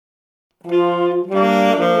Welcome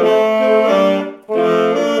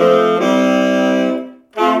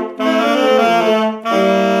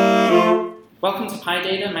to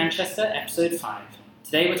PyData Manchester, Episode 5.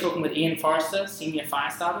 Today we're talking with Ian Forrester, Senior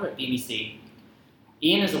Firestarter at BBC.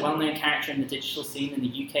 Ian is a well-known character in the digital scene in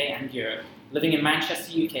the UK and Europe. Living in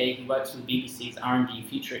Manchester, UK, he works with BBC's R&D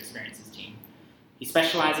Future Experiences team. He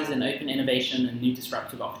specialises in open innovation and new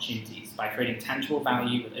disruptive opportunities by creating tangible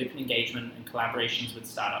value with open engagement and collaborations with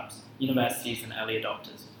startups, universities and early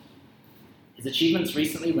adopters. His achievements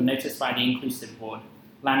recently were noticed by the Inclusive Board,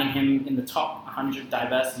 landing him in the top 100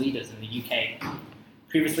 diverse leaders in the UK.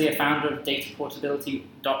 Previously a founder of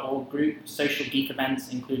dataportability.org group, social geek events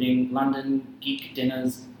including London Geek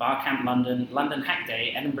Dinners, Barcamp London, London Hack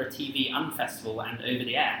Day, Edinburgh TV Unfestival and Over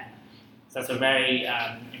the Air. So that's a very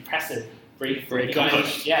impressive brief.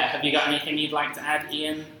 Yeah, have you got anything you'd like to add,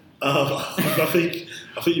 Ian? I think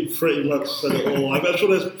you pretty much said it all. I'm sure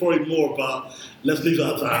there's probably more, but let's leave it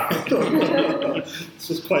at that. It's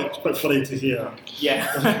just quite funny to hear.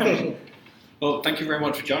 Yeah. Well, thank you very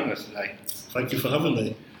much for joining us today. Thank you for having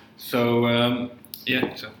me. So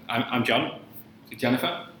I'm John.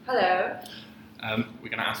 Jennifer. Hello. We're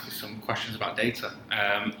going to ask you some questions about data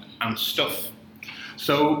and stuff.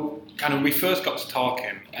 So, we first got to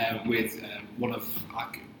talking with one of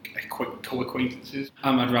our co-acquaintances,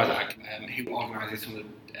 Ahmad Razak, who organises some of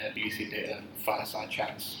the BBC Data Fireside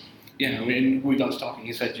Chats. And we got to talking.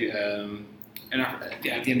 He said, at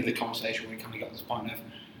the end of the conversation, we kind of got to this point of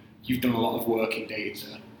you've done a lot of work in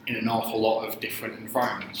data in an awful lot of different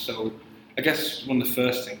environments. So I guess one of the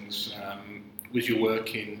first things was your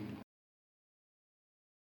work in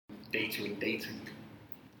data and dating.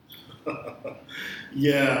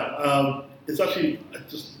 It's actually,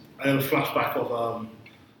 I had a flashback of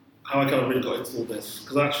how I kind of really got into all this.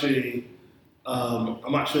 Because actually,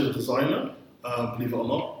 I'm actually a designer, believe it or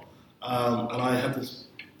not. And I had this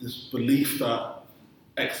belief that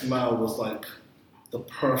XML was like the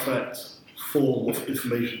perfect form of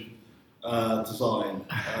information design,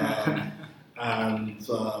 and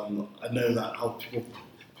I know that how people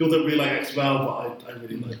don't really like XML, but I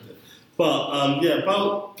really liked it. But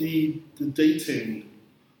about the dating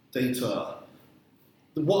data,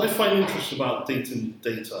 what I find interesting about dating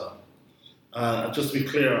data, just to be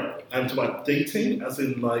clear, I'm talking about dating as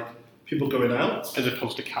in like people going out, as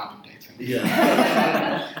opposed to carbon dating.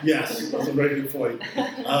 Yeah, yes, that's a very good point.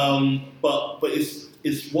 But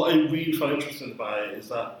it's what I really find interesting about it is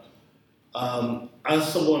that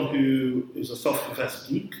as someone who is a self-confessed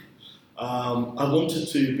geek, I wanted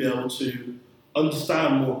to be able to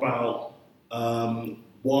understand more about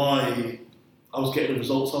why I was getting the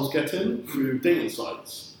results I was getting through data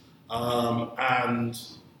insights. And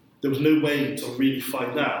there was no way to really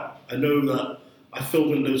find out. I know that I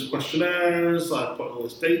filled in those questionnaires, I put all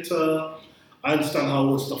this data, I understand how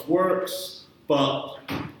all this stuff works, but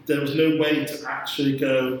there was no way to actually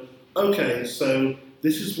go, okay, so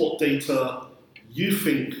this is what data you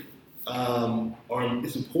think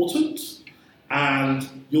is important,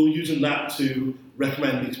 and you're using that to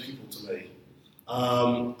recommend these people to me.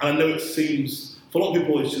 And I know it seems, for a lot of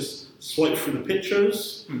people, it's just swipe through the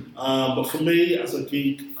pictures, but for me, as a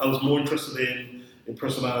geek, I was more interested in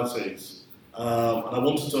personalities. And I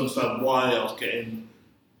wanted to understand why I was getting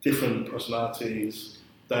different personalities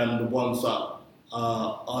than the ones that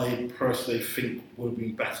I personally think would be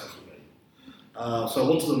better for me. So I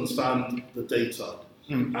wanted to understand the data.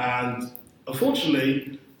 And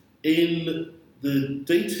unfortunately, in the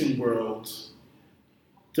dating world,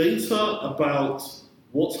 data about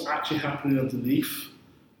what's actually happening underneath,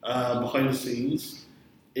 behind the scenes,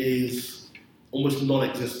 is almost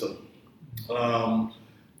non-existent.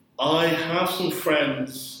 I have some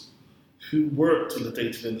friends who worked in the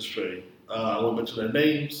dating industry. I won't mention their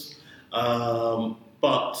names,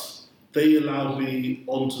 but they allowed me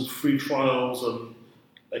onto free trials and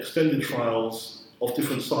extended trials of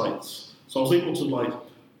different sites. So I was able to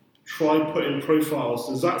try putting profiles,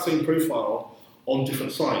 the exact same profile, on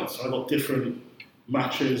different sites. I got different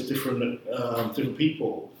matches, different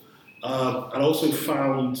people. And I also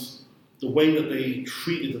found the way that they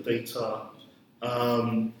treated the data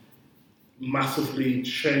massively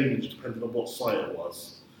changed depending on what site it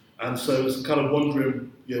was. And so it's kind of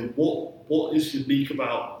wondering, what is unique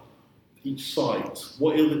about each site?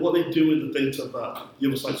 What they do with the data that the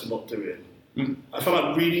other sites are not doing? I found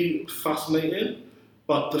that really fascinating,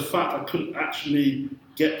 but the fact I couldn't actually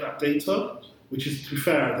get that data, which is, to be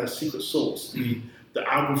fair, their secret sauce, the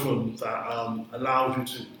algorithm that allows you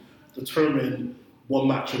to determine one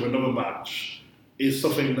match over another match, is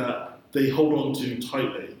something that they hold on to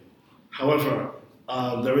tightly. However,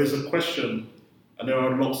 there is a question, and there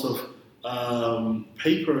are lots of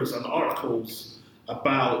papers and articles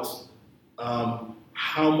about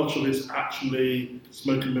how much of it's actually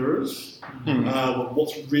smoke and mirrors.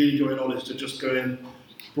 What's really going on is to just go in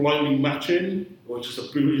blindly matching, or just a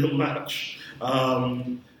brilliant match.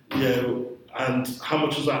 And how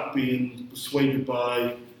much is that being persuaded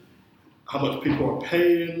by how much people are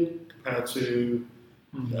paying compared to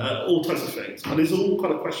all types of things. And these are all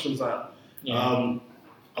kind of questions that I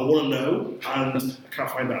want to know and I can't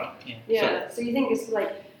find out. So you think it's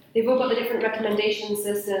like they've all got the different recommendation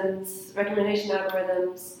systems, recommendation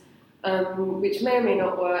algorithms, which may or may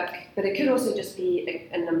not work, but it could also just be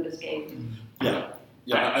a numbers game. Yeah,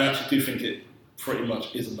 I actually do think it pretty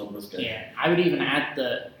much is a numbers game. Yeah, I would even add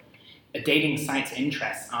that a dating site's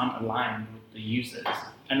interests aren't aligned with the users.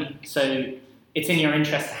 And so it's in your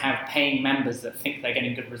interest to have paying members that think they're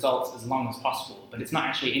getting good results as long as possible, but it's not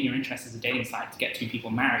actually in your interest as a dating site to get two people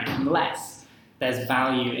married unless there's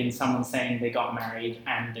value in someone saying they got married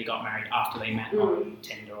and they got married after they met on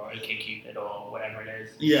Tinder or OkCupid or whatever it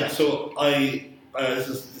is. Yeah, so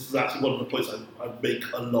this is actually one of the points I make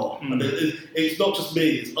a lot. And it's not just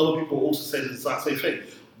me, it's other people also say the exact same thing.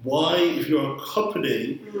 Why, if you're a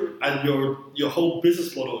company and your whole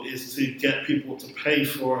business model is to get people to pay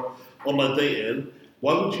for online dating,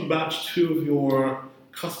 why would you match two of your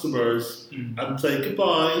customers and say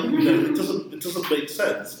goodbye? It doesn't make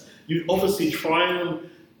sense. You obviously try and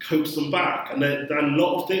coax them back, and then a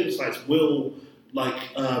lot of dating sites will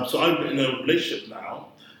so I'm in a relationship now.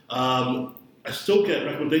 I still get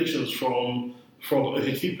recommendations from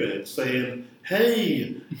OkCupid saying,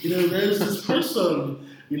 hey, there's this person.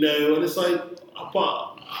 And it's like,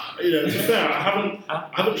 but to be fair, I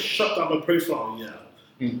haven't shut down my profile yet.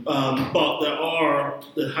 But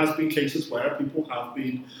there has been cases where people have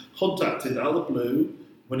been contacted out of the blue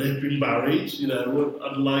when they've been married,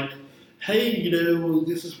 and like, hey,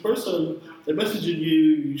 this is person, they're messaging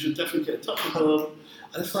you should definitely get in touch with them.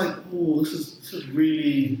 And it's like, oh, this is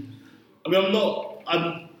really. I mean, I'm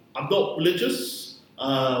not religious.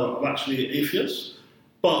 I'm actually an atheist,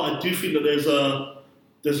 but I do think that there's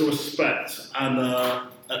a respect and an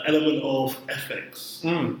element of ethics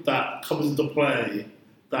that comes into play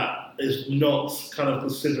that is not kind of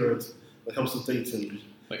considered when it comes to dating.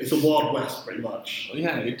 It's a Wild West, pretty much.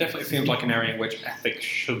 Yeah, it definitely seems like an area in which ethics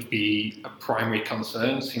should be a primary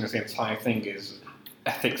concern, seeing as the entire thing is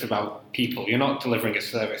ethics about people. You're not delivering a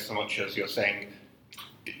service so much as you're saying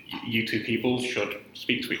you two people should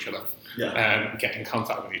speak to each other, get in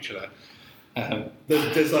contact with each other.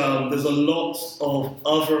 There's a lot of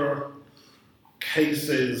other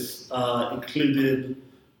cases, including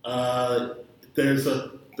there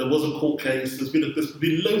was a court case. There's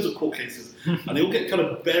been loads of court cases, and they all get kind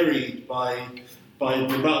of buried by the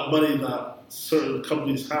amount of money that certain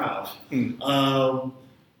companies have. For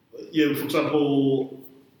example,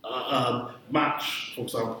 Match. For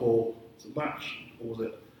example, is it Match or was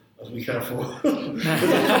it? I have to be careful.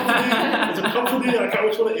 There's a company, I can't remember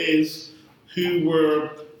which one it is, who were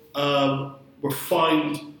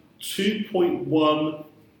fined 2.1,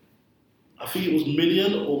 I think it was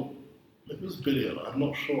million, or maybe it was billion, I'm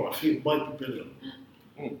not sure, I think it might be billion.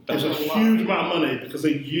 It's a huge amount of money because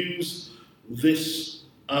they use this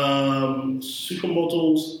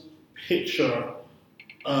supermodel's picture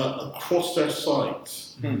across their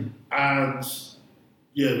site. And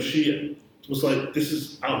she was like, this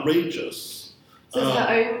is outrageous. So it's her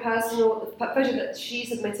own personal photo that she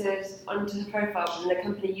submitted onto her profile, and the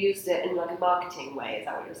company used it in like a marketing way. Is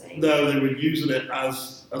that what you're saying? No, they were using it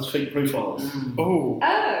as fake profiles. Oh.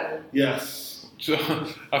 Yes. So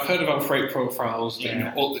I've heard about fake profiles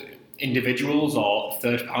that individuals or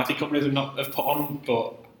third-party companies have put on,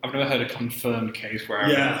 but I've never heard a confirmed case where.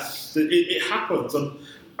 Yes, it happens, and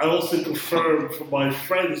I also confirm from my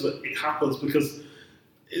friends that it happens because.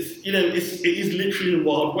 It is literally the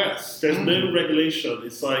Wild West. There's no regulation.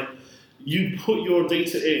 It's like you put your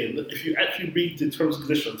data in. If you actually read the terms and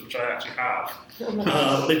conditions, which I actually have,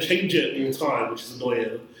 they change it all the time, which is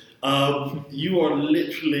annoying. You are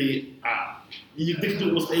literally they can do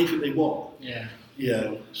almost anything they want. Yeah.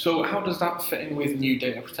 So how does that fit in with new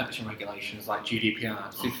data protection regulations like GDPR?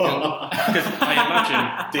 Because I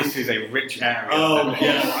imagine this is a rich area. Oh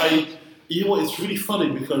yeah. You know what? It's really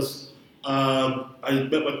funny because. I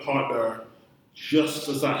met my partner just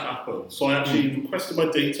as that happened. So I actually requested my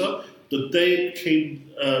data. The day it came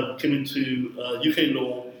into UK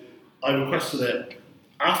law, I requested it.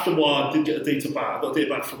 After a while, I did get the data back. I got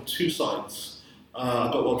data back from two sites.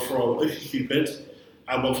 I got one from OkCupid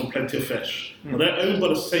and one from Plenty of Fish. And they're owned by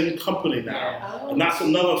the same company now. And that's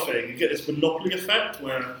another thing. You get this monopoly effect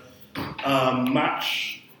where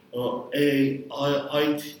Match or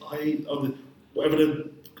whatever the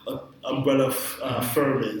umbrella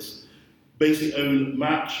firm is, basically own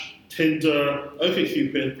Match, Tinder,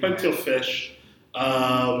 OkCupid, Plenty of Fish,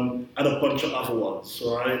 and a bunch of other ones,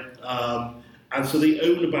 right? And so they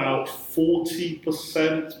own about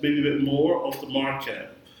 40%, maybe a bit more, of the market.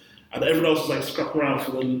 And everyone else is like scrapping around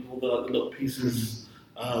for all the little pieces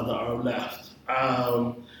that are left.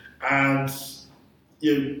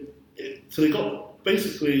 So they got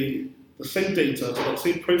basically the same data, so they got the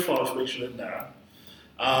same profile information in there.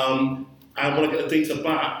 And when I get the data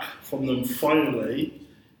back from them finally,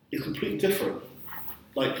 it's completely different.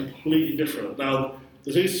 Like completely different. Now,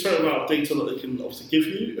 there's only a certain amount of data that they can obviously give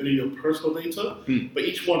you, only your personal data, but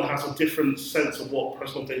each one has a different sense of what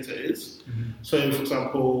personal data is. So, for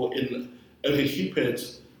example, in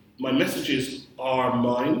OkCupid, my messages are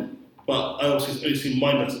mine, but I also only see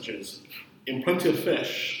my messages. In Plenty of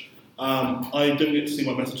Fish, I don't get to see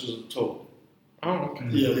my messages at all. Oh, okay.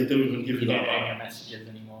 Yeah, they don't even give you You that don't back. know your messages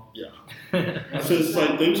anymore. Yeah. And so it's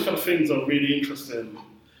like those kind of things are really interesting.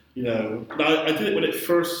 You know, now, I did it when it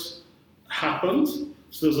first happened,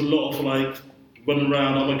 so there was a lot of like running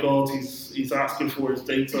around. Oh my God, he's asking for his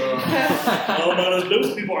data. Oh no, there's loads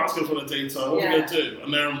of people asking for the data. What are we going to do?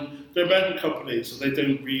 And they're American companies, so they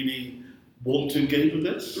don't really want to engage with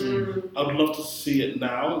this. I would love to see it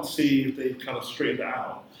now and see if they've kind of straightened it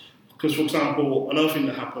out. Because, for example, another thing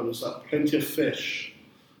that happens is that Plenty of Fish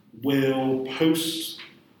will post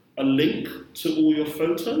a link to all your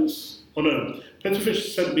photos. Oh no, Plenty of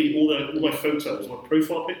Fish sent me all my photos, my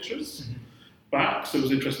profile pictures back, so it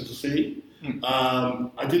was interesting to see.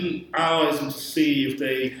 I didn't analyse them to see if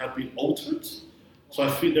they had been altered, so I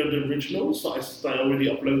think they're the originals that I already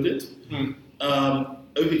uploaded.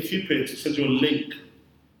 OkCupid sends you a link,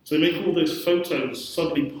 so they make all those photos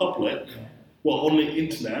suddenly public, on the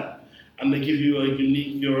internet, and they give you a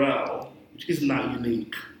unique URL, which isn't that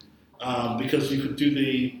unique, because you could do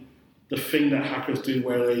the thing that hackers do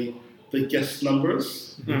where they guess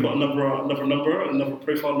numbers. They've got another number, another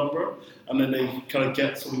profile number, and then they kind of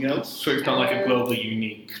get something else. So it's not like a globally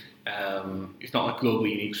unique. It's not like a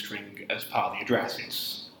globally unique string as part of the address.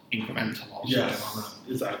 It's incremental or something like that.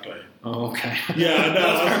 Exactly. Oh, okay. Yeah, I know.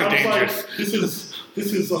 That's very dangerous. Like,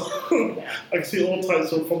 this is. I can see all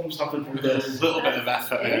types of problems happening from this. A little bit of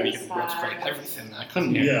effort there. You could scrape everything there,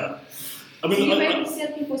 couldn't you? Yeah. I So mean, you able to see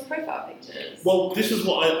other people's profile pictures? well, this is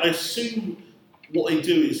what I assume. What they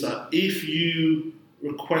do is that if you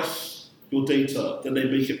request your data, then they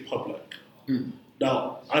make it public.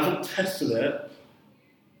 Now, I haven't tested it,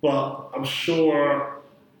 but I'm sure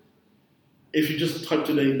if you just typed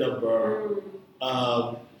in a number,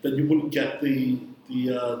 then you wouldn't get the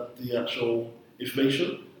actual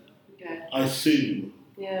information. Okay. I assume.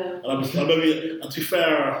 Yeah. And to be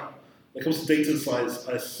fair, when it comes to data science,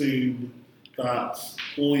 I assume that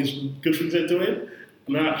all these good things they're doing,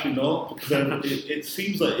 and they're actually not, because it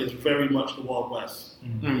seems like it's very much the Wild West.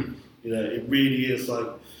 You know, it really is like.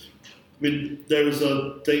 I mean, there was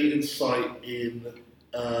a dating site in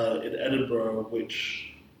Edinburgh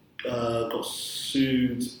which got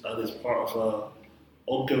sued and is part of an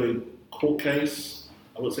ongoing court case.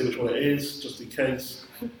 I won't say which one it is, just in case.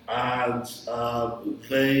 And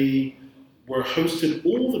they were hosting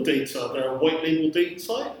all the data. They're a white label dating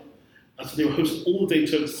site, and so they were hosting all the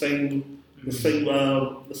data in the same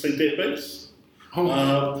database.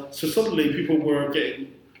 So suddenly people were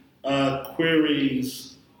getting queries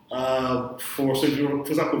for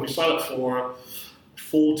example, if you sign up for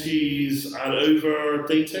 40s and over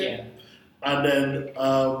dating, and then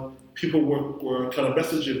people were kind of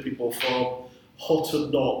messaging people from Hot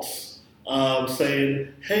and Knots,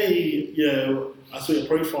 saying, hey, you know, I saw your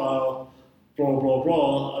profile, blah, blah,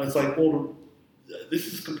 blah, and it's like, well,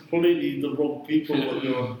 this is completely the wrong people that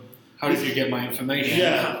you're... How did you get my information?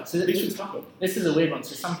 Yeah, So these things happen. this is a weird one.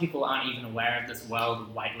 So some people aren't even aware of this world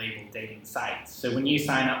of white label dating sites. So when you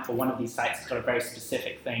sign up for one of these sites, it's got a very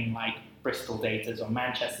specific thing like Bristol Daters or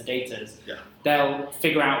Manchester Daters. They'll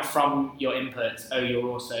figure out from your inputs, oh, you're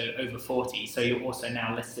also over 40, so you're also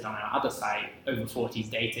now listed on our other site, over 40s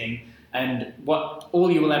dating. And all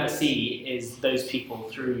you will ever see is those people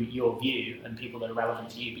through your view and people that are relevant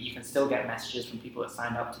to you, but you can still get messages from people that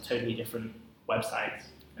signed up to totally different websites,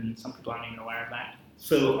 and some people aren't even aware of that.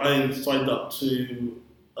 So I signed up to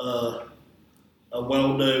a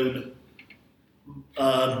well-known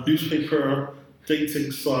newspaper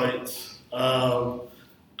dating site, quite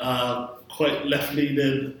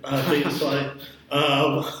left-leaning dating site,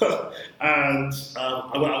 and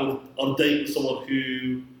I went out on a date with someone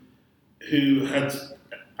who had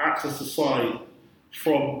access to the site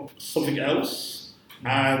from something else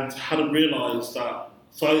and hadn't realised that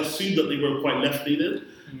So I assumed that they were quite left-leaning.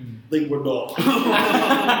 They were not. They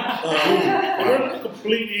weren't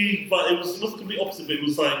completely, but it was the complete opposite. It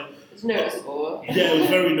was like, It's noticeable. yeah, it was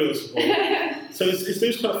very noticeable. So it's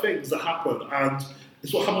those kind of things that happen, and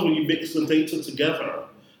it's what happens when you mix the data together.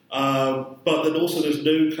 But then also there's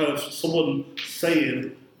no kind of someone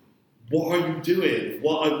saying, "What are you doing?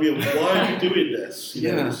 Why are you doing this?"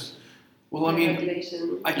 You know? Well, I mean,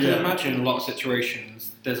 Regulation. I can imagine in a lot of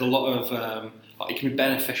situations there's a lot of like it can be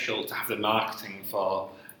beneficial to have the marketing for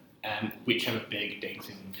whichever big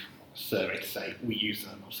dating survey to say we use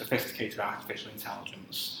the most sophisticated artificial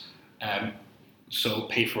intelligence. So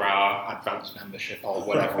pay for our advanced membership or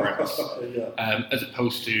whatever else, as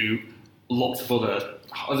opposed to lots of other,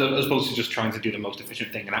 as opposed to just trying to do the most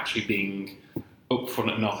efficient thing and actually being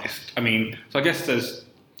upfront and honest. I mean, so I guess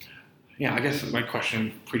I guess my question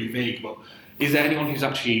is pretty vague, but is there anyone who's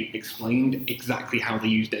actually explained exactly how they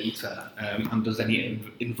use data, and does any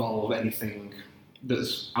involve anything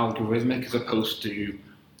that's algorithmic as opposed to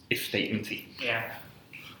if statementy? Yeah.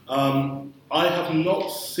 I have not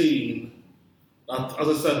seen, as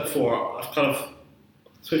I said before, I've kind of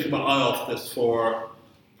taken my eye off this for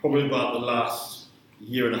probably about the last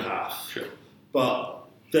year and a half. Sure. But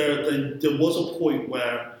there was a point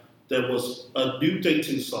where there was a new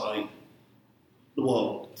dating site,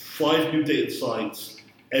 5 new dating sites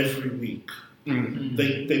every week. Mm-hmm.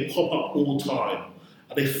 They pop up all the time,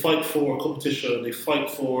 and they fight for competition, they fight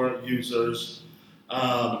for users,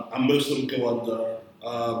 and most of them go under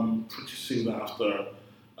pretty soon after.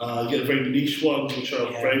 You get very niche ones, which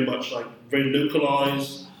are very much like very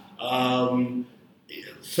localized.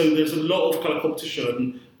 So there's a lot of kind of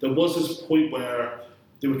competition. There was this point where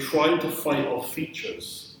they were trying to fight off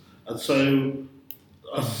features, and so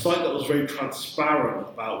a site that was very transparent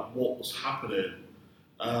about what was happening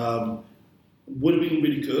would have been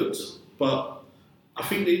really good. But I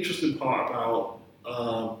think the interesting part about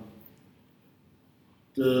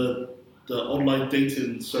the online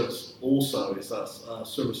dating service also is that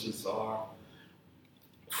services are,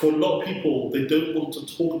 for a lot of people, they don't want to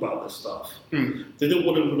talk about this stuff. They don't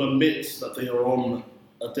want to admit that they are on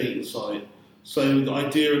a dating site. So the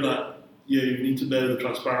idea that you need to know the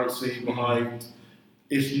transparency behind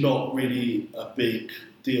is not really a big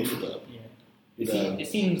deal for them. Yeah. It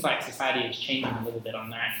seems like society is changing a little bit on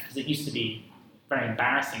that, because it used to be very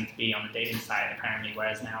embarrassing to be on a dating site, apparently,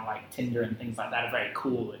 whereas now like Tinder and things like that are very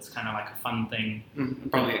cool. It's kind of like a fun thing.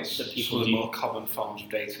 Probably it's that one of the more common forms of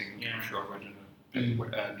dating. Yeah. I'm sure I've read in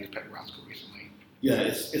a newspaper article recently. Yeah,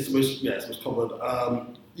 it's the most common.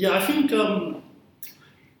 I think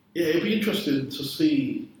it'd be interesting to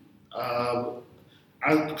see.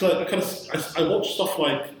 I watch stuff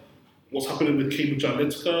like what's happening with Cambridge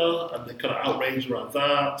Analytica and the kind of outrage around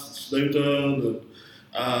that, Snowden,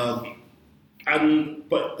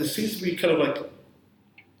 but there seems to be kind of like,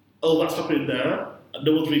 oh, that's happening there, and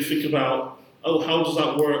no one's really thinking about, oh, how does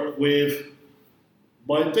that work with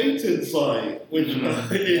my dating site? Which I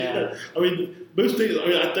mean,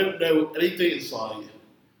 I don't know any dating site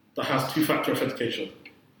that has 2-factor authentication.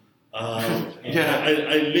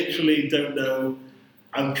 I literally don't know.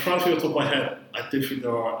 I'm trying to think off the top of my head. I don't think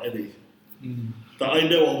there are any that I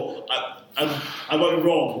know of. I might be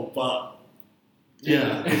wrong, but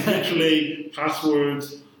it's literally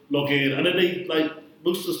passwords, login, and then they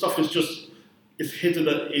most of the stuff is it's hidden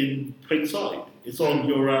in plain sight. It's on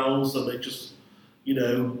URLs, and they just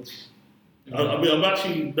I'm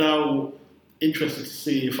actually now interested to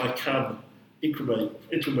see if I can increment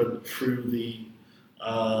through the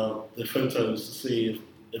photos to see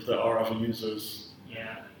if there are other users.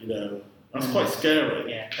 That's quite scary.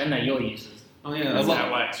 Yeah, and they're your users. Oh yeah, That's how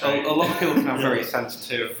it works, right? a lot of people can have very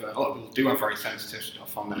sensitive. A lot of people do have very sensitive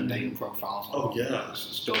stuff on their dating profiles. Oh yeah,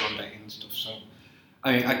 stored on dating stuff. So,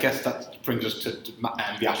 I mean, I guess that brings us to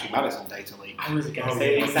the Ashley Madison data leak. I was going to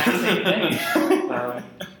say the exact same thing.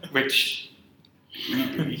 Which,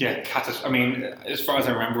 I mean, as far as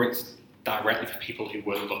I remember, it's directly for people who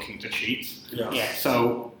were looking to cheat. Yeah.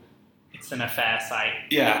 So. It's an affair site.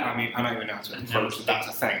 Yeah, I mean, I don't even know how to approach that. That's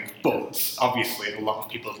a thing. But obviously, a lot of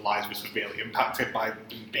people's lives were severely impacted by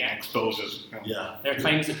being exposed as. Yeah. There are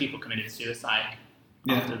claims of people committed suicide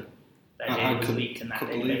after their data was leaked in that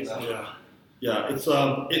database. Yeah,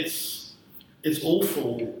 it's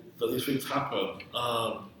awful that these things happen.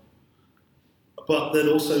 But then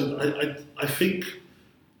also, I think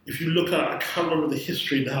if you look at, I can't remember the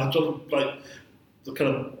history now. Just to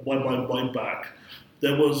kind of wind my mind back,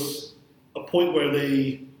 there was a point where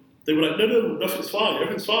they they were like, no, nothing's fine,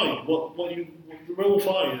 everything's fine. We're all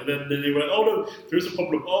fine. And then they were like, oh no, there is a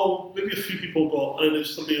problem. Oh, maybe a few people got, and then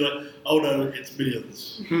it's something like, oh no, it's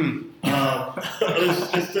millions. And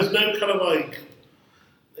there's no kind of like,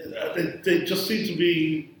 they just seem to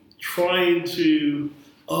be trying to,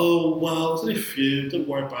 oh well, it's only a few, don't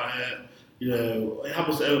worry about it. It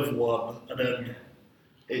happens to everyone, and then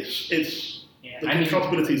the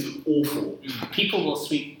accountability is awful. People will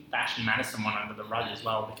sweep the Ashley Madison one under the rug as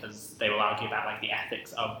well, because they will argue about like the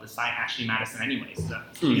ethics of the site Ashley Madison anyway. So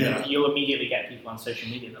you'll immediately get people on social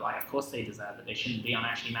media that like, of course they deserve it. They shouldn't be on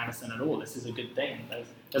Ashley Madison at all. This is a good thing.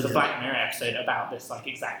 There's a Black Mirror episode about this like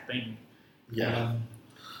exact thing. Yeah,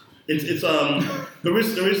 there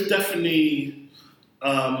is definitely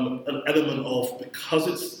an element of, because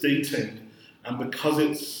it's dating and because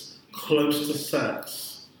it's close to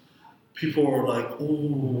sex, people are like,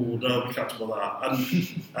 "Oh no, be careful with that."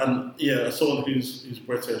 And as someone who's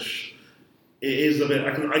British, it is a bit.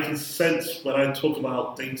 I can sense when I talk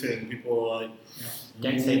about dating, people are like,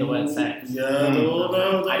 "Don't say the word sex." Yeah, no.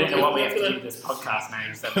 I don't know what we have to do with this podcast now.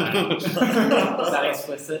 You said that. Is that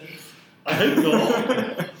explicit? I hope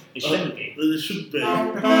not. It shouldn't be. It should be.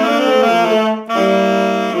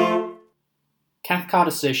 Cathcart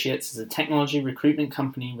Associates is a technology recruitment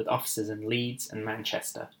company with offices in Leeds and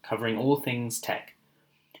Manchester, covering all things tech,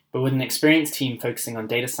 but with an experienced team focusing on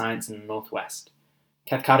data science in the Northwest.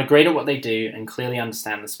 Cathcart are great at what they do and clearly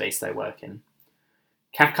understand the space they work in.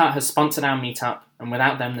 Cathcart has sponsored our meetup, and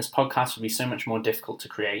without them this podcast would be so much more difficult to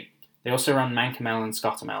create. They also run Mancamel and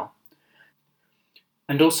Scottamel.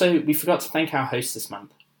 And also, we forgot to thank our hosts this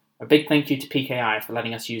month. A big thank you to PKI for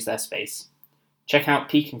letting us use their space. Check out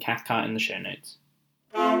Peak and Cathcart in the show notes.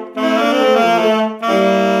 But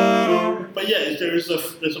yeah, there's a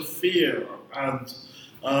fear, and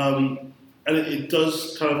it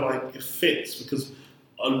does kind of like, it fits, because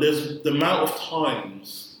there's the amount of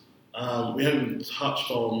times we haven't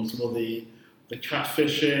touched on some of the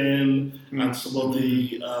catfishing and some of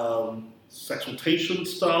the sexploitation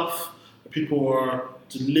stuff. People are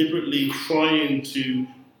deliberately trying to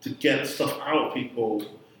get stuff out of people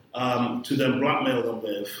to then blackmail them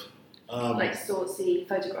with. Like saucy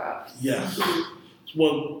photographs. Yes.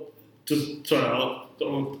 Well, I'll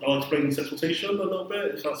explain sexploitation a little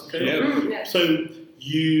bit, if that's okay. Yeah. So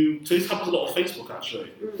this happens a lot on Facebook,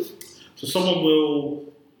 actually. So someone will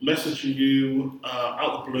message you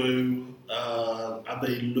out the blue, and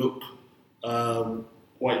they look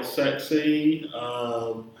quite sexy,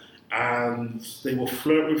 and they will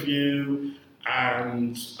flirt with you,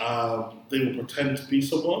 and they will pretend to be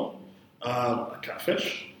someone, a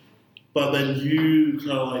catfish. But then you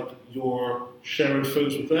kind of like, you're sharing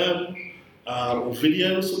photos with them, or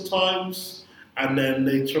videos sometimes, and then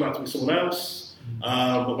they turn out to be someone else.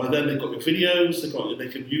 But by then they've got your videos, they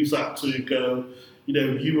can use that to go,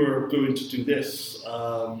 you were going to do this,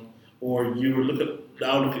 or you were look at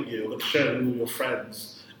you, let's share it with your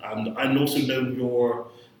friends, and also know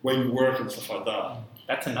where you work and stuff like that.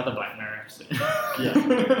 That's another Black Mirror episode.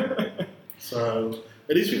 Yeah. So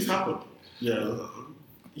these things happen. Yeah.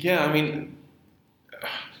 Yeah, I mean,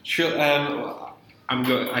 sure. I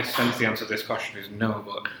sense the answer to this question is no,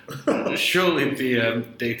 but surely the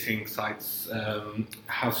dating sites have,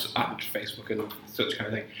 and Facebook and such kind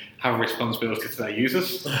of thing, have a responsibility to their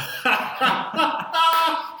users.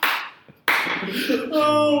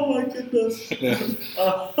 Oh my goodness. Yeah.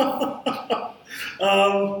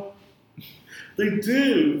 They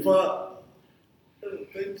do, but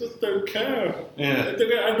they just don't care. Yeah. They don't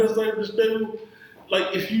care, and there's no,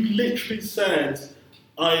 like, if you literally said,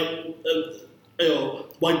 my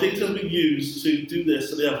data has been used to do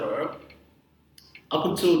this and the other, up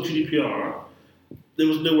until GDPR, there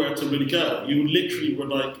was nowhere to really go. You literally were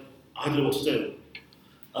like, I don't know what to do.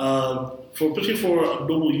 Especially for a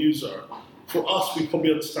normal user, for us, we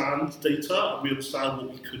probably understand data, and we understand what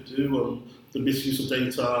we could do, and the misuse of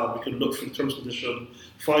data. We can look through terms and conditions,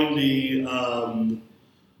 find the,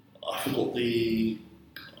 I forgot the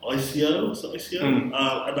ICO, is that ICO? And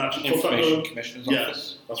actually contact Information them. Commissioner's Yeah,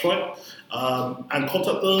 Office. that's right. And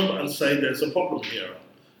contact them and say there's a problem here,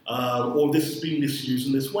 or this has been misused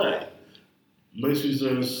in this way. Most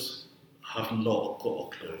users have not got a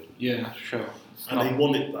clue, Yeah, sure. and they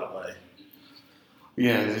want it that way.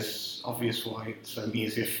 Yeah, it's obvious why it's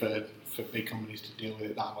easier for big companies to deal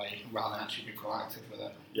with it that way rather than actually be proactive with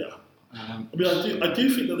it. Yeah. I mean, I do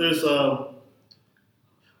think that there's an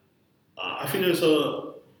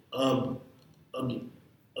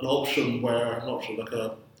option where,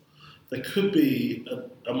 there could be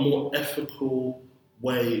a more ethical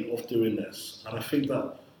way of doing this, and I think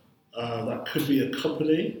that that could be a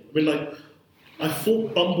company. I mean, like, I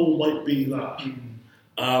thought Bumble might be that.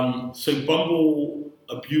 So Bumble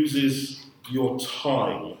abuses your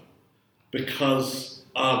time because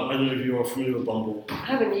I don't know if you're familiar with Bumble. I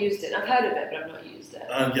haven't used it. I've heard of it, but I've not used it.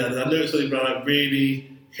 And yeah, I know it's something about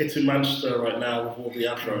really hitting Manchester right now with all the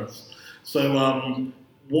adverts. So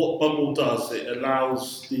what Bumble does, it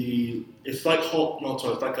allows it's like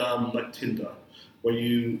like Tinder, where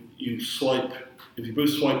you swipe. If you both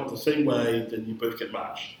swipe the same way, then you both get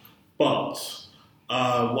matched. But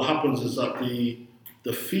what happens is that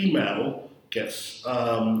the female gets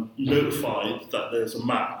notified that there's a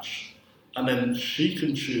match, and then she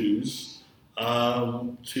can choose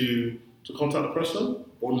to contact the person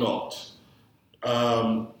or not.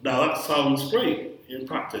 Now that sounds great in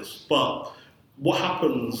practice, but what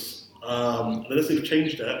happens, unless they've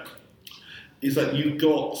changed it, is that you've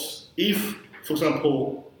got, if, for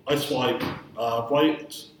example, I swipe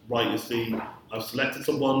right is I've selected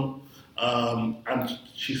someone, and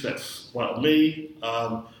she selects right on me,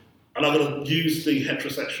 and I'm going to use the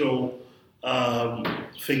heterosexual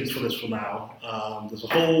things for this for now. There's a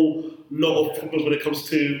whole lot of problems when it comes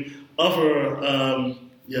to other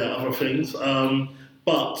things,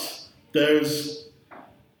 but there's,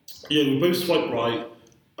 we both swipe right.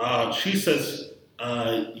 She says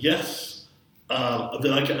yes, and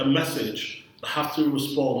then I get a message. I have to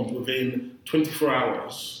respond within 24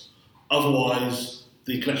 hours, otherwise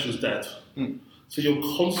the connection's dead. So you're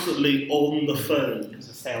constantly on the phone. It's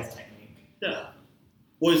a sales technique. Yeah.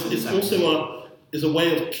 Well, it's also a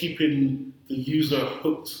way of keeping the user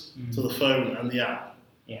hooked to the phone and the app.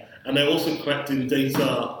 Yeah. And they're also collecting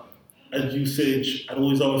data and usage and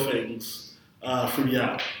all these other things through the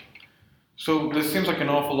app. So there seems like an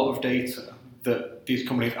awful lot of data that these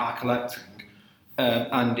companies are collecting,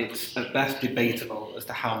 and it's at best debatable as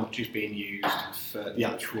to how much is being used for the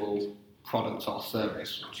actual product or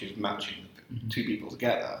service, which is matching two people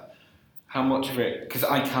together. How much of it? Because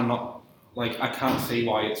I can't see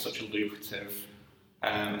why it's such a lucrative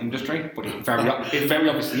industry, but it very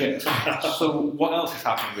obviously is. So what else is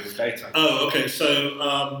happening with this data? Oh, okay.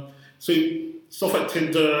 So stuff like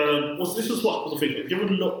Tinder. This is what happens. I think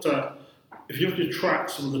if you ever track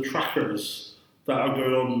some of the trackers that are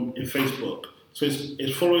going on in Facebook. So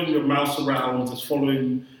it's following your mouse around. It's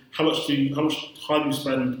following how much time you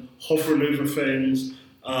spend hovering over things,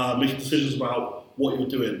 making decisions about what you're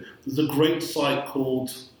doing. There's a great site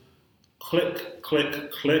called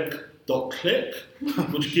click.click,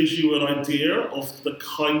 which gives you an idea of the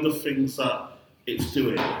kind of things that it's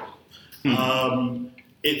doing.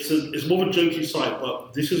 It's more of a jokey site,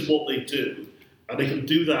 but this is what they do. And they can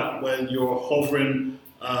do that when you're hovering,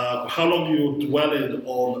 how long you're dwelling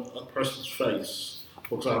on a person's face,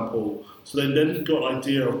 for example. So they then got an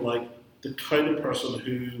idea of like the kind of person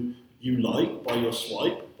who you like by your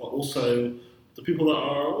swipe, but also the people that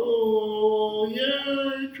are,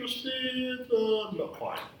 interested, not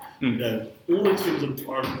quite. All these things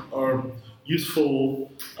are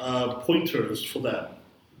useful pointers for them.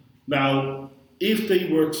 Now, if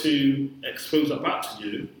they were to expose that back to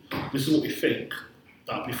you, this is what we think,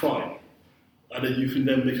 that'd be fine. And then you can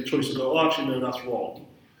then make a choice and go, actually, no, that's wrong.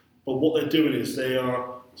 But what they're doing is they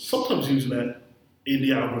are sometimes using it in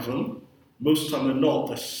the algorithm. Most of the time they're not.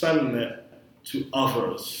 They're selling it to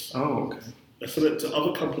others. Oh, okay. They sell it to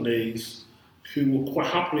other companies who will quite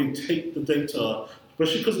happily take the data,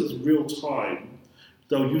 especially because it's real time.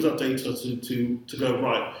 They'll use that data to go,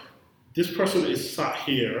 right, this person is sat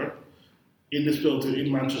here in this building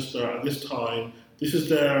in Manchester at this time. This is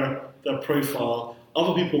their profile.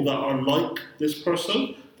 Other people that are like this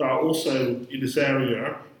person, that are also in this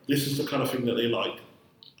area, this is the kind of thing that they like.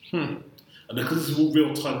 And because it's all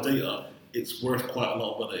real-time data, it's worth quite a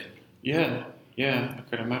lot of money. Yeah, I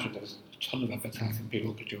could imagine there's a ton of advertising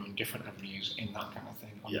people could do on different avenues in that kind of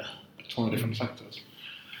thing. A ton of different sectors.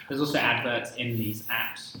 There's also adverts in these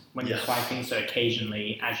apps when you're swiping, so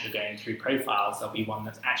occasionally as you're going through profiles, there'll be one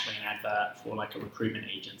that's actually an advert for like a recruitment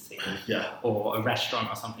agency or a restaurant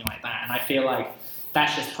or something like that. And I feel like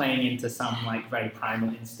that's just playing into some like very primal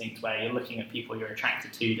instinct where you're looking at people you're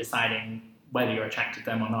attracted to, deciding whether you're attracted to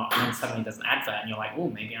them or not, and then suddenly there's an advert and you're like, oh,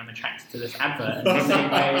 maybe I'm attracted to this advert. And the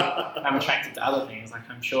same way I'm attracted to other things. Like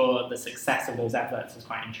I'm sure the success of those adverts is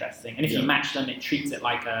quite interesting. And if you match them, it treats it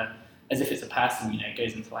like as if it's a person, it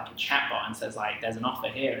goes into like a chatbot and says like, there's an offer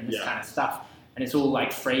here and this kind of stuff. And it's all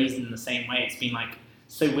like phrased in the same way. It's been like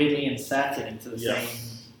so weirdly inserted into the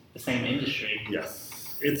same industry.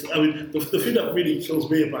 Yes. The thing that really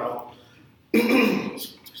kills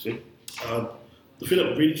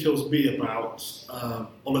me about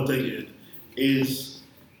online dating is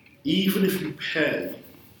even if you pay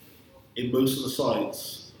in most of the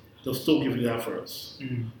sites, they'll still give you the adverts.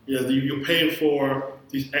 Mm. You're paying for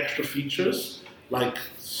these extra features like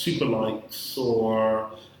super likes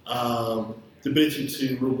or the ability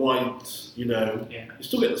to rewind. You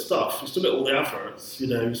still get the stuff. You still get all the adverts.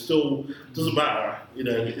 You still doesn't matter.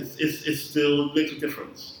 It's still makes a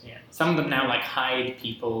difference. Yeah. Some of them now like hide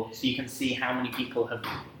people, so you can see how many people have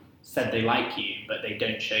said they like you, but they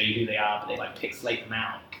don't show you who they are, but they like pixelate them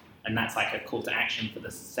out, and that's like a call to action for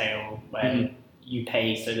the sale where you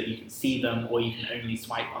pay so that you can see them, or you can only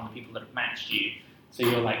swipe on the people that have matched you. So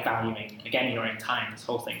you're like valuing again your own time. This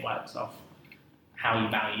whole thing works off how you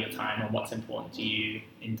value your time and what's important to you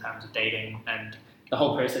in terms of dating, and the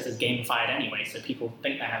whole process is gamified anyway, so people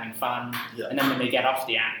think they're having fun, and then when they get off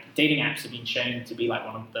the app, dating apps have been shown to be like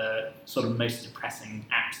one of the sort of most depressing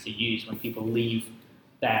apps to use when people leave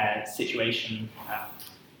their situation, I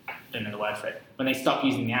don't know the word for it, when they stop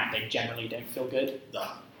using the app, they generally don't feel good.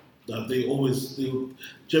 No, they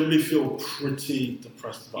generally feel pretty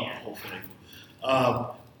depressed about the whole thing.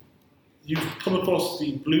 You've come across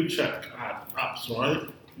the blue check apps, right?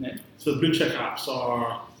 No. So the blue check apps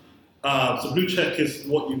are, so blue check is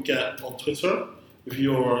what you get on Twitter if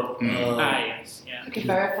you're Yes, yeah. Like a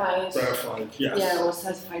verified. verified, yes. Yeah, or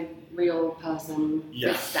certified real person with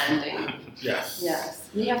Yes. standing. Yes. Yes.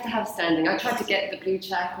 You have to have standing. I tried to get the blue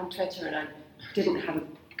check on Twitter and I didn't have a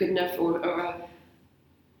good enough or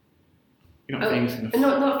You're not famous enough.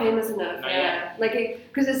 not famous enough. Not Yeah.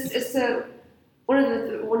 Like because it's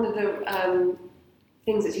one of the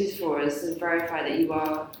things it's used for is to verify that you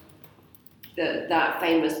are that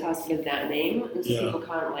famous person with that name, and so people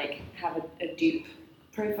can't like have a dupe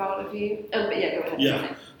profile of you. But yeah, go ahead.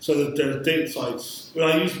 Yeah. So there are date sites.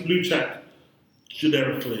 Well, I use blue check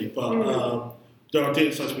generically, but there are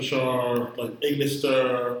date sites which are like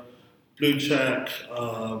A-lister, blue check,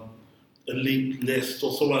 elite list,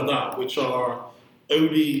 or something like that, which are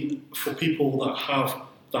only for people that have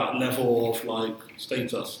that level of like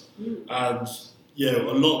status. And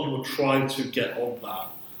a lot of people try to get on that.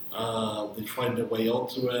 They find their way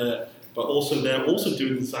onto it, but also they're also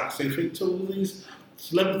doing the exact same thing to all these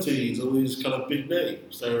celebrities, all these kind of big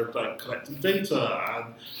names. They're like collecting data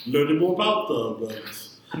and learning more about them,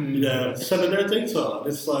 and selling their data. And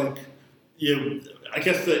it's like, I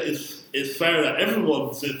guess that it's fair that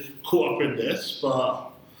everyone's caught up in this,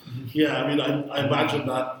 but I mean, I imagine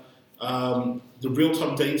that the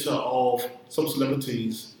real-time data of some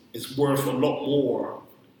celebrities is worth a lot more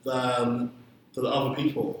than other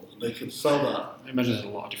people. They can sell that. I imagine there's a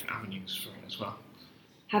lot of different avenues for it as well.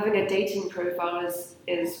 Having a dating profile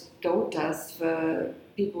is gold dust for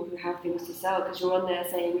people who have things to sell, because you're on there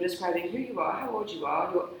saying, you're describing who you are, how old you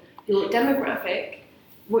are, your demographic,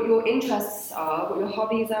 what your interests are, what your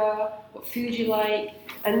hobbies are, what food you like,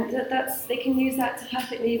 and they can use that to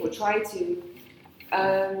perfectly, or try to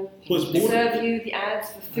serve you the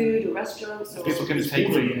ads for food or restaurants. Or People can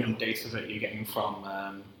take the data that you're getting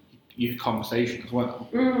from your conversation as well.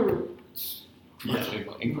 It's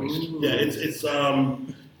dramatically increased. Yeah,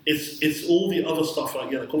 it's all the other stuff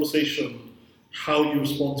like the conversation, how you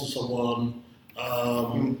respond to someone,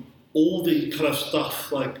 all the kind of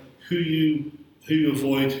stuff like who you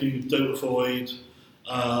avoid, who you don't avoid,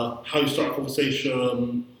 how you start a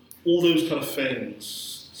conversation, all those kind of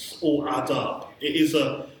things all add up. It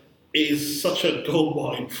is such a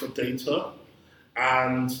goldmine for data,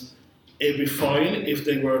 and it'd be fine if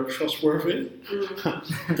they were trustworthy.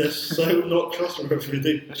 They're so not trustworthy.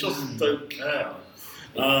 They just don't care.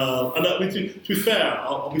 And I mean, to be fair,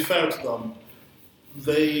 I'll be fair to them.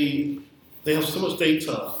 They have so much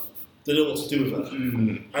data, they don't know what to do with it,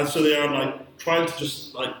 and so they are like trying to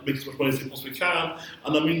just like make as much money as they possibly can.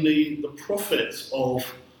 And I mean, the profits of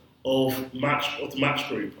the Match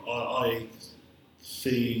Group, I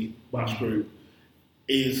see Match Group,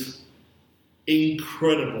 is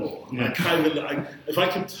incredible. I can't even, if I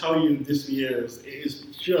can tell you this year, it is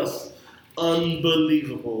just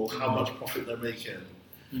unbelievable how much profit they're making.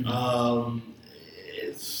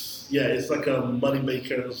 It's like a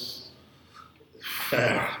moneymaker's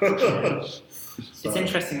fair. It's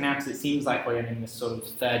interesting now because it seems like we're in this sort of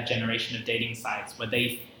third generation of dating sites where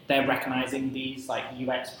they're recognizing these like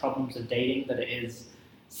UX problems of dating, that it is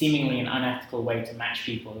seemingly an unethical way to match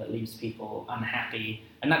people that leaves people unhappy.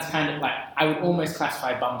 And that's kind of like, I would almost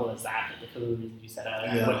classify Bumble as that, because of the reasons you said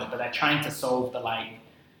earlier. But they're trying to solve the like,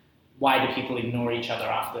 why do people ignore each other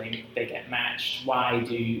after they get matched? Why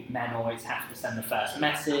do men always have to send the first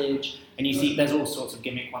message? And you see there's all sorts of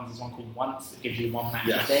gimmick ones. There's one called Once that gives you one match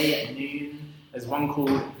a day at noon. There's one called,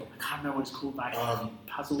 I can't remember what it's called, like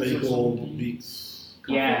Puzzles or Bagel something. Meets.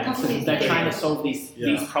 Yeah, so they're trying to solve these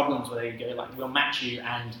problems where they go like, we'll match you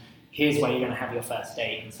and here's where you're going to have your first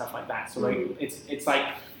date and stuff like that. So like, it's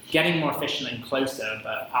like getting more efficient and closer,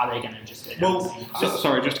 but are they going to just do it?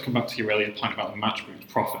 Sorry, just to come back to your earlier point about the Match Group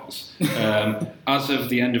profits. As of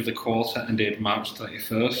the end of the quarter ended March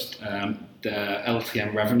 31st, the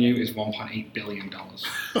LTM revenue is $1.8 billion.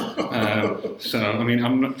 So, I mean,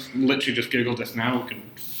 I'm literally just Googled this now. We can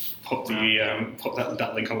put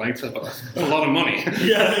that link on later, but that's a lot of money.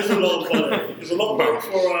 Yeah, it's a lot of money. It's a lot of money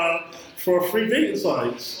for a free dating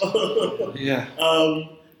site. Yeah.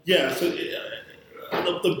 So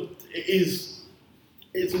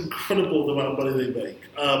it's incredible the amount of money they make.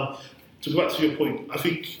 To go back to your point, I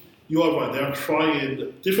think you are right. They are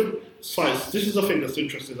trying different sites. This is the thing that's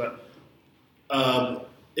interesting, that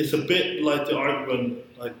it's a bit like the argument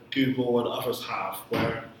like Google and others have,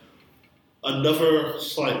 where another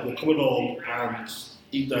site will come along and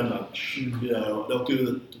eat their lunch. You know, they'll do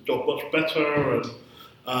the job much better, and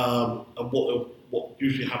what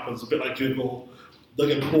usually happens, a bit like Google, they'll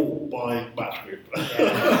get bought by Match Group.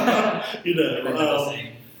 You know,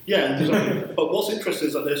 exactly. But what's interesting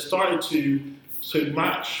is that they're starting to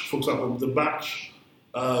Match, for example, the Match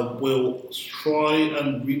will try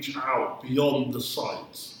and reach out beyond the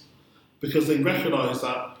site, because they recognise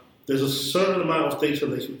that there's a certain amount of data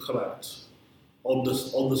they can collect on the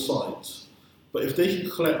site, but if they can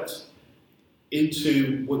collect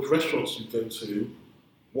into which restaurants you go to,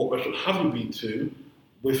 what restaurant have you been to,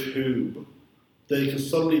 with whom, they can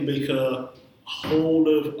suddenly make a whole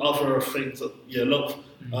of other things that, a lot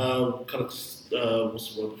of what's the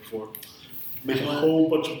word before? Make a whole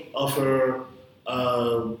bunch of other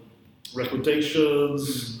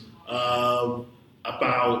recommendations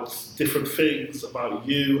about different things about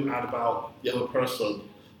you and about the other person.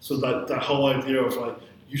 So that whole idea of like,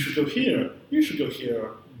 you should go here,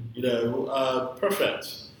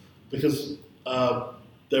 perfect. Because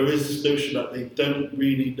there is this notion that they don't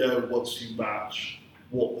really know once you match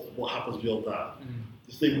what happens beyond that.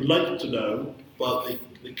 They would like to know, but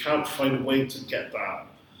they can't find a way to get that.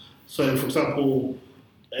 So, for example,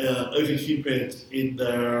 OkCupid in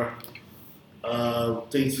their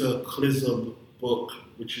data collision book,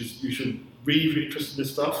 which is, you should read if you're interested in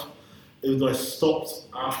this stuff, even though I stopped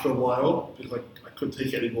after a while because I couldn't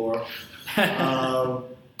take it anymore,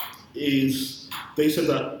 is they said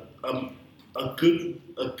that a good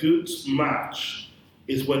match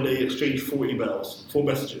is when they exchange 4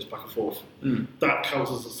 messages back and forth. That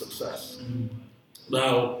counts as a success.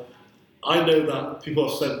 Now, I know that people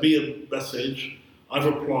have sent me a message, I've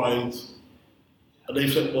replied, and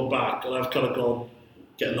they've sent one back, and I've kind of gone,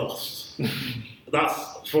 get lost.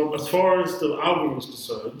 That's, as far as the algorithm is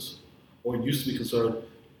concerned, or used to be concerned,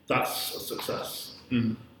 that's a success.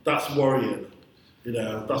 That's worrying.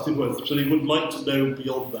 That's the word. So they would like to know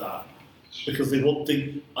beyond that, because I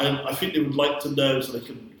think they would like to know so they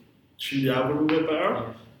can tune the algorithm a bit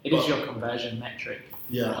better. It is your conversion metric,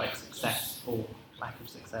 like success or lack of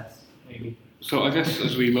success, maybe. So I guess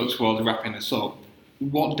as we look towards wrapping this up,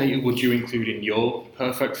 what data would you include in your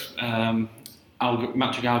perfect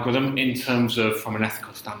matching algorithm in terms of from an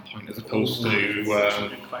ethical standpoint, as opposed to? That's a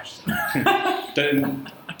good question. Then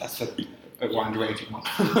that's a wide-ranging one.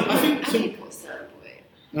 I think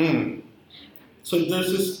so. There's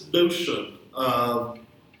this notion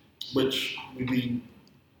which we've been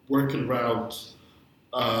working around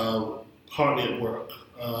partly at work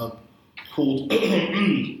called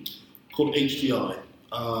HDI.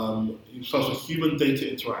 It stands for Human Data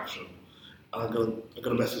Interaction. I'm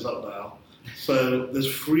gonna mess this up now. So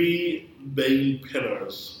there's 3 main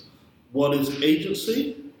pillars. One is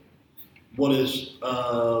agency, one is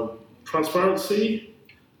transparency,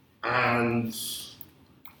 and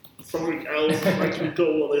something else. I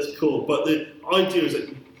forgot what it's called. But the idea is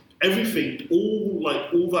that everything,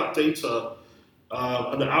 all that data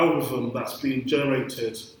and the algorithm that's being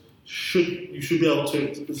generated, you should be able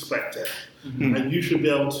to inspect it, and you should be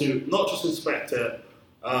able to not just inspect it,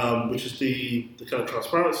 which is the kind of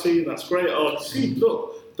transparency. That's great. Oh, see,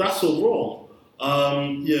 look, that's all wrong.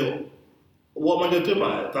 What am I going to do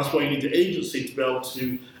about it? That's why you need the agency to be able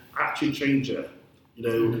to actually change it.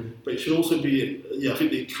 But it should also be, I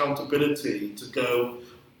think, the accountability to go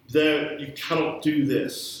there. You cannot do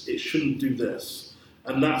this. It shouldn't do this,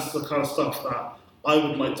 and that's the kind of stuff that I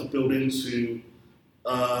would like to build into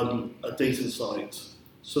a data site,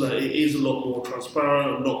 so that it is a lot more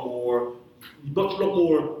transparent, a lot more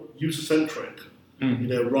user-centric,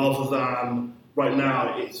 rather than right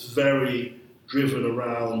now it's very driven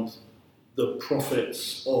around the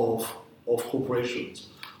profits of corporations.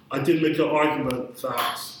 I did make an argument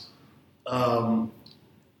that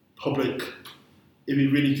it'd be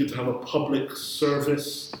really good to have a public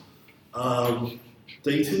service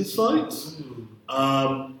dating sites.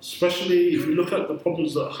 Especially if you look at the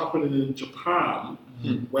problems that are happening in Japan,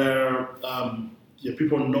 where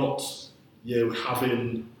people are not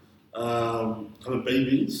having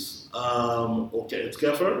babies or getting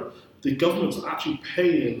together. The government's actually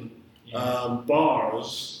paying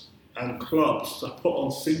bars and clubs to put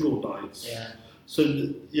on single nights. Yeah. So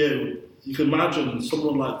you can imagine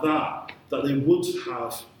someone like that they would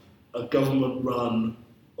have a government-run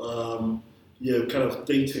kind of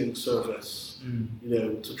dating service,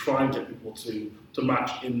 to try and get people to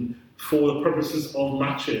match in for the purposes of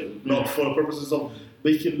matching, not for the purposes of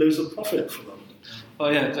making loads of profit for them. Oh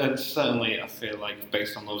yeah, and certainly I feel like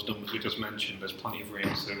based on those numbers we just mentioned, there's plenty of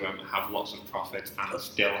rooms to have lots of profit and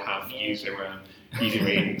still have user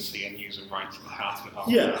agency and user rights at the heart of it.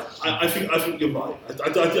 Yeah, I think you're right. I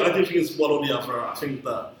don't think it's one or the other. I think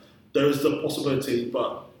that there is the possibility,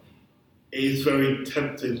 but it is very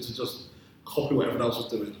tempting to just copy what everyone else was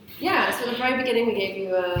doing. Yeah, so at the very beginning we gave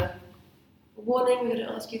you a warning. We're going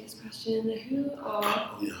to ask you this question: if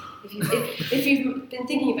you've been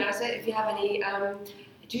thinking about it, if you have any,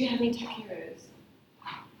 do you have any tech heroes?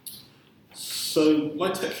 So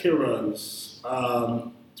my tech heroes,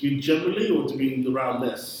 do you mean generally or do you mean around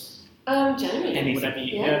this? Generally. Whatever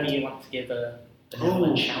you want to give a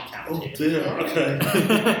shout out to. Oh dear.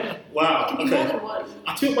 Okay. Wow. It can be more than one.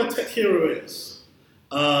 I tell you what my tech hero is.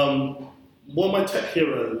 One of my tech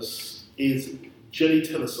heroes is Jenny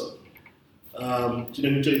Tennyson. Do you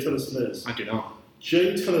know who Jenny Tennyson is? I do not.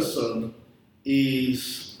 Jenny Tennyson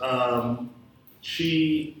is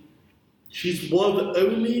she's one of the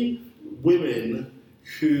only women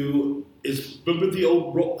who is, remember the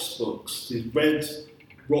old Rocks books, the red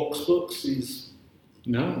Rocks books,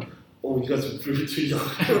 No. Oh, you guys are really too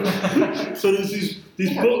young. So there's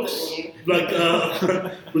these books, like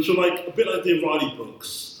which are like a bit like the O'Reilly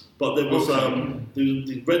books, but there was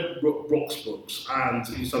the red Rocks books, and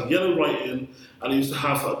it used to have yellow writing, and it used to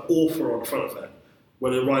have an author on the front of it,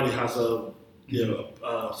 where O'Reilly has some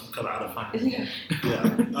kind of animal.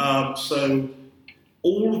 Yeah. So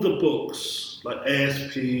all of the books, like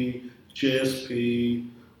ASP, JSP,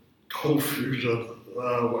 Cold Fusion,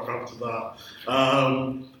 what happened to that?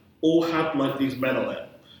 All had like these men on it,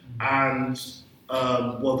 and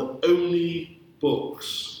the only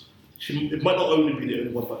books. It might not only be the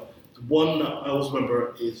only one, but the one that I always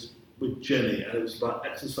remember is with Jenny, and it was about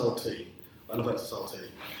XSLT. I love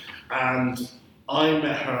XSLT, and I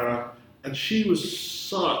met her, and she was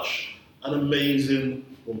such an amazing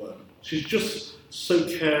woman. She's just so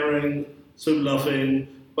caring, so loving,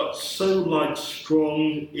 but so like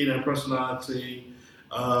strong in her personality.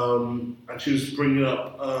 And she was bringing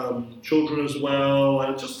up children as well,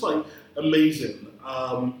 and just like amazing.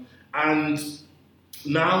 And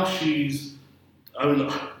now I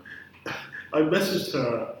messaged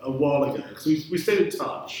her a while ago because we stayed in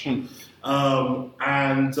touch, and I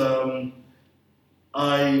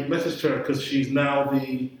messaged her because she's now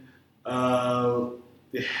the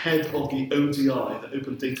head of the ODI, the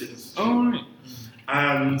Open Data Institute. Oh, right.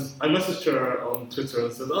 And I messaged her on Twitter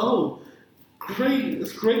and said, "Oh, great,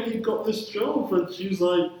 it's great you got this job." And she was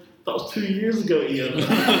like, "That was 2 years ago, Ian." And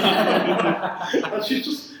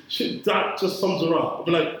that just sums her up. I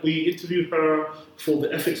mean, like, we interviewed her for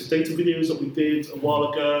the ethics of data videos that we did a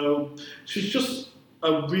while ago. She's just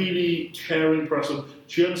a really caring person.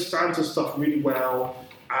 She understands her stuff really well,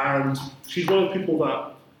 and she's one of the people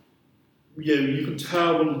that you can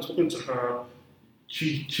tell when you're talking to her.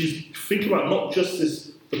 She's thinking about not just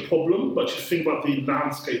the problem, but she's thinking about the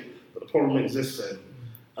landscape that the problem exists in.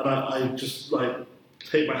 And I just like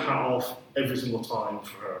take my hat off every single time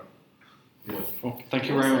for her. Yeah. Well, thank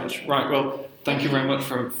you very much. Right, well, thank you very much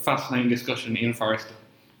for a fascinating discussion, Ian Forrester.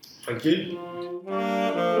 Thank you.